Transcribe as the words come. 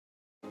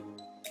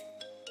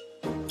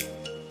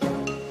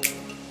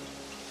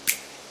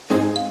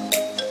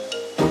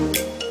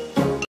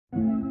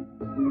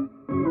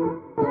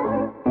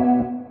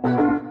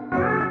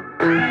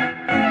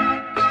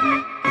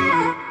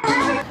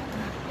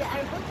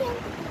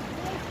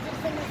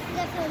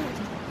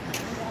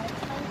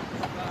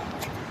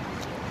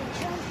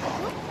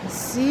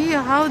See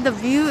how the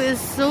view is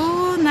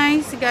so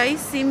nice, guys.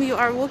 Sim, you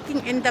are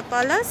walking in the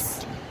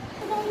palace.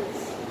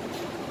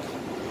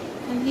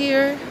 And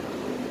here,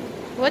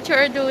 what you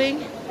are doing?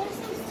 The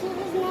Christmas tree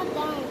is not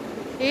down.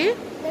 Eh?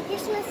 The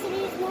Christmas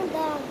tree is not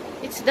down.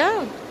 It's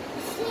down.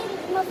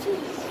 See, my feet.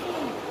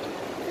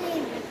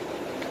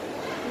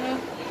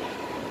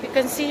 You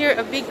can see here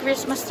a big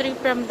Christmas tree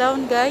from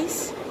down,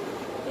 guys.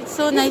 It's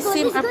so nice,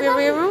 Sim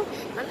Apirero.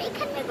 Mommy,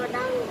 can we go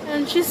down?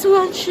 And she's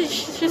so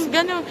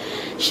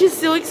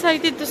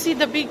excited to see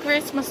the big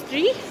Christmas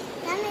tree.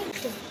 Can I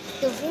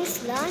to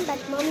Vince learn that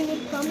Mommy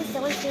made promise to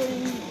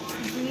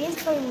bring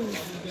for me?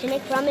 She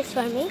made promise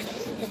for me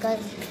because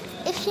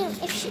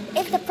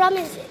if the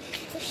promise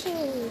I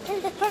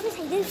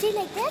didn't say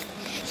like that,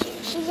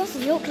 she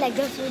just joked like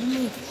this with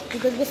me.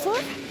 Because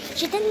before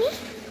she told me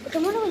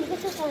tomorrow we'll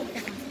get to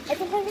Santa. I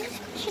told her this,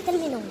 she told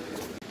me no.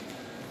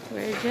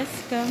 We're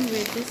just come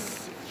with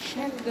this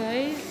shop,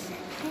 guys.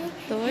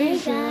 Hey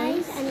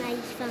guys, and I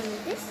found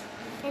this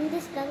and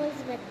this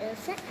bubbles with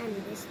Elsa and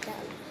this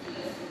doll.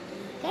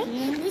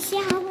 Okay, you see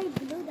how I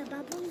blew the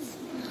bubbles?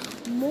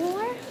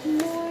 More.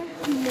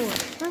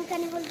 Mom,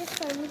 can you hold this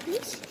for me,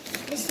 please?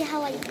 You see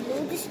how I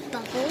blew this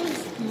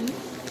bubbles?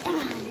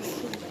 Let's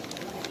see.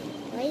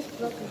 Why is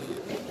broken?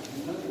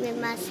 My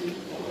mask.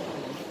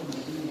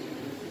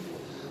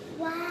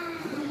 Wow.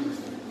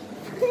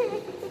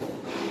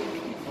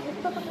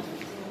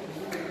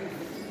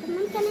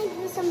 Mom, can I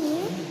do some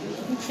here?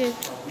 Okay.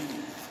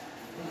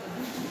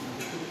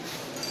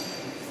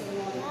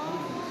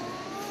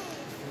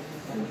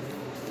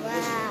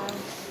 Wow.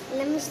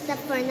 Let me stop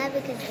for now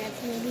because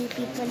that's maybe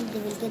people they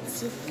will get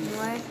sick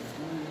more.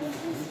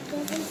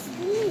 This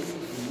is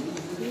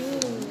I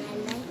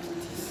like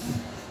this.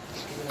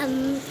 Let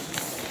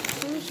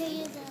me show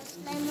you the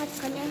slime what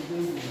color.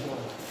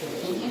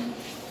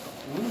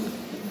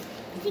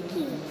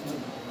 Sticky.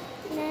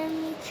 Let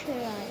me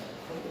try.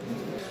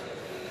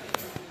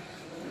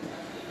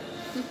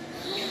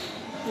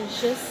 We're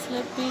just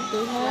happy to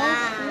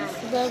have these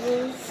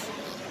bubbles.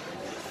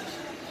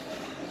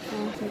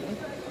 Okay.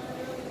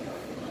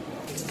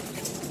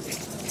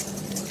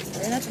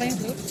 Are you not buying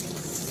clothes?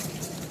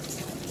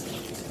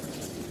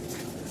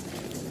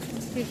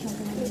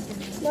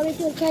 Now if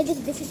you try this,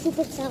 this is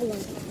super sour.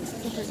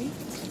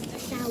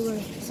 Sour.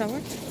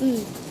 Sour?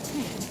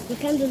 You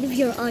can't believe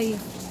your eye.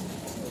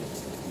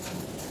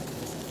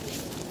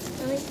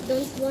 I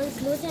don't want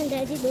clothes and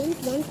Daddy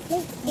don't want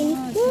clothes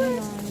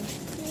anymore.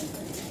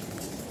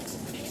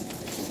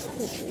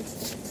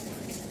 It's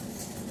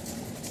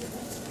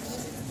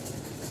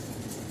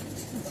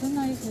so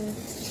nice.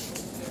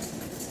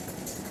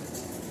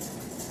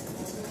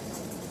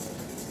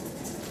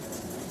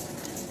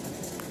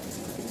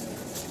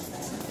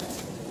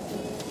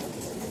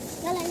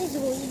 Lala,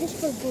 this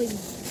for boys.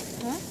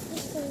 Huh?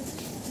 This for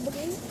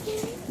boys.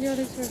 Yeah,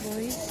 this for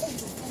boys.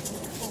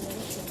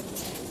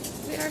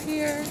 We are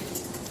here.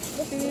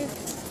 This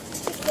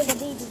for the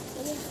baby.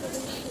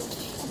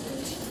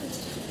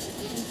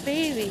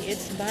 Baby,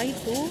 it's buy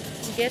two,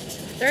 get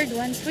third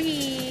one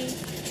free.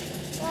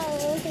 Oh, I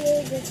want to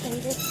use this one.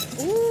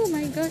 Oh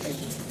my gosh.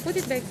 Put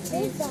it back, Where's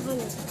please. the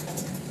honey?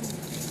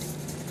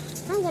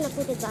 I'm gonna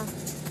put it back.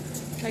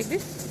 Like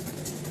this?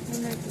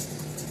 I like this.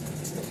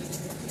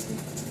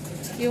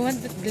 You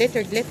want the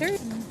glitter? Your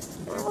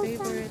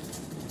favorite.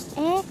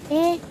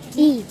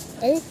 E.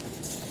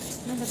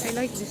 No, but I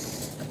like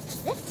this.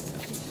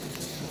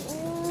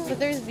 But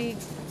there's big.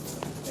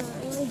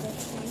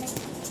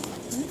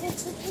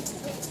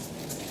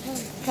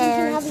 You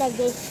can have like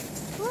this.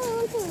 Oh, I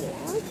want to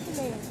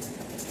this.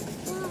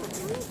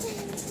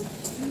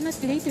 Not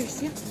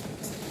glitters, yeah.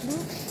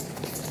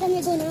 Can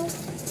we go now?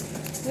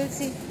 We'll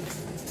see.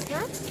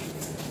 Huh?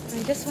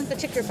 I just want to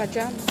check your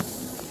pajama.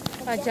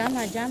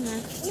 Pajama. No,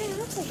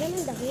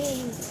 pajama the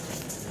home.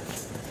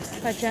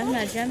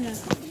 Pajama.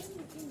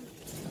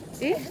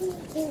 Eh?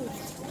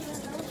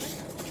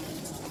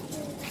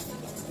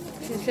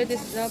 You should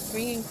stop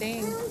bringing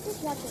things.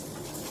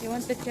 You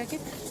want the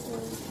jacket?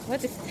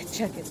 What is the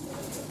jacket?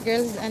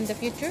 Girls and the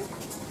future?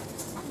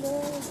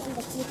 Girls and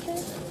the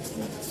future?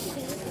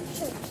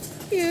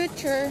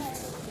 Future.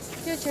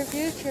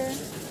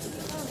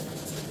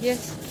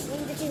 Yes.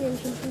 This is in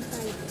skin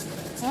side.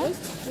 Huh?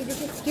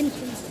 This is skin.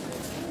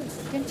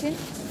 Chin?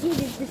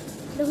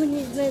 The one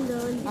is bent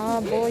on. Ah,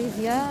 boys,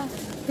 yeah.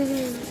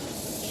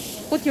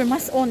 Put your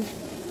mask on.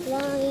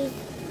 Why?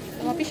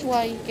 Mapish,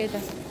 why? Keda.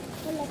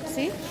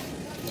 See?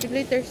 The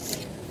glitters.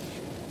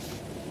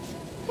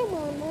 Come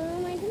on,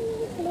 Mom. I don't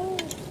need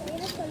clothes. I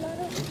have a lot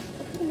of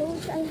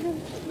clothes. I have.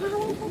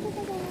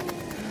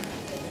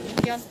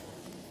 Yeah.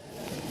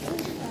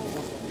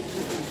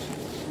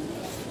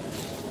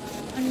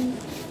 And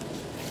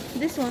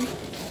this one.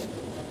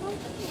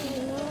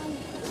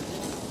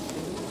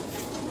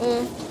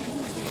 Oh,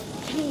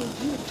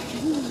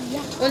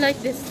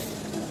 like this.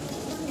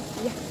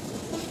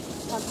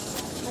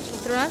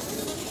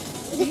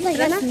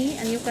 Trust me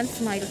and you can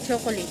smile.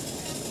 Chocolate.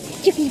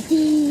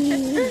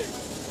 Chocolate.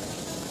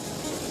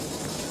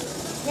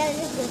 Yeah,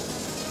 let's go.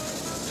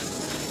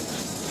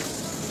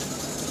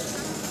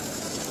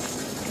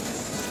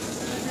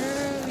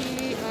 Here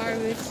we are.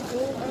 Let's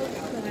go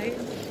outside.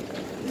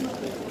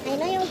 I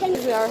know you're gonna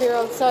We are here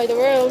outside the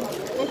world.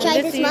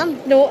 try Let's this, see. Mom.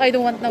 No, I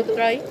don't want now to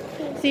try.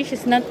 See,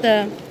 she's not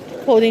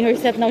holding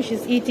herself now.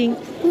 She's eating,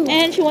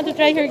 and she want to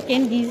try her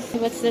candies.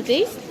 What's the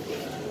taste?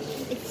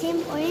 It's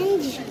some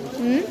orange.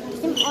 Hmm?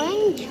 Some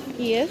orange.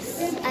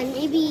 Yes. And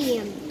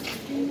maybe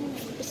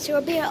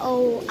strawberry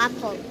or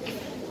apple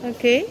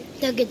Okay.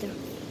 together.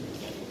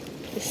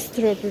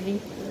 Strawberry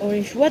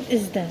orange. What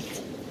is that?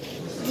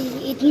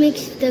 It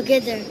mixed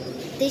together.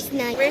 Tastes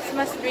nice.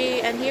 Christmas tree,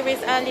 and here is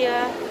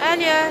Alyaa.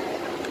 Alyaa.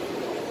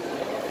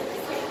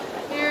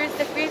 Here is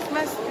the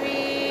Christmas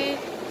tree.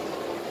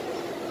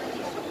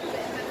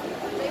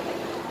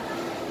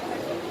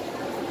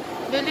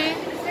 Lily.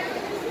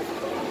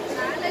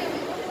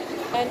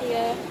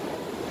 Alyaa.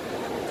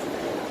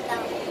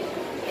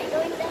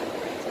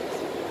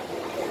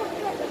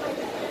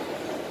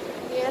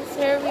 Yes,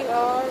 here we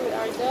are. We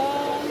are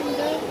done.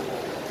 The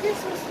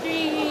Christmas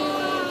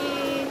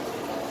tree.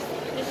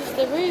 This is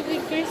the very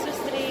big Christmas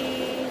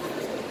tree.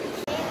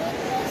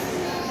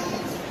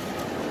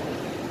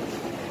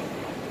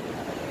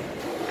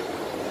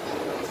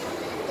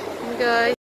 Guys.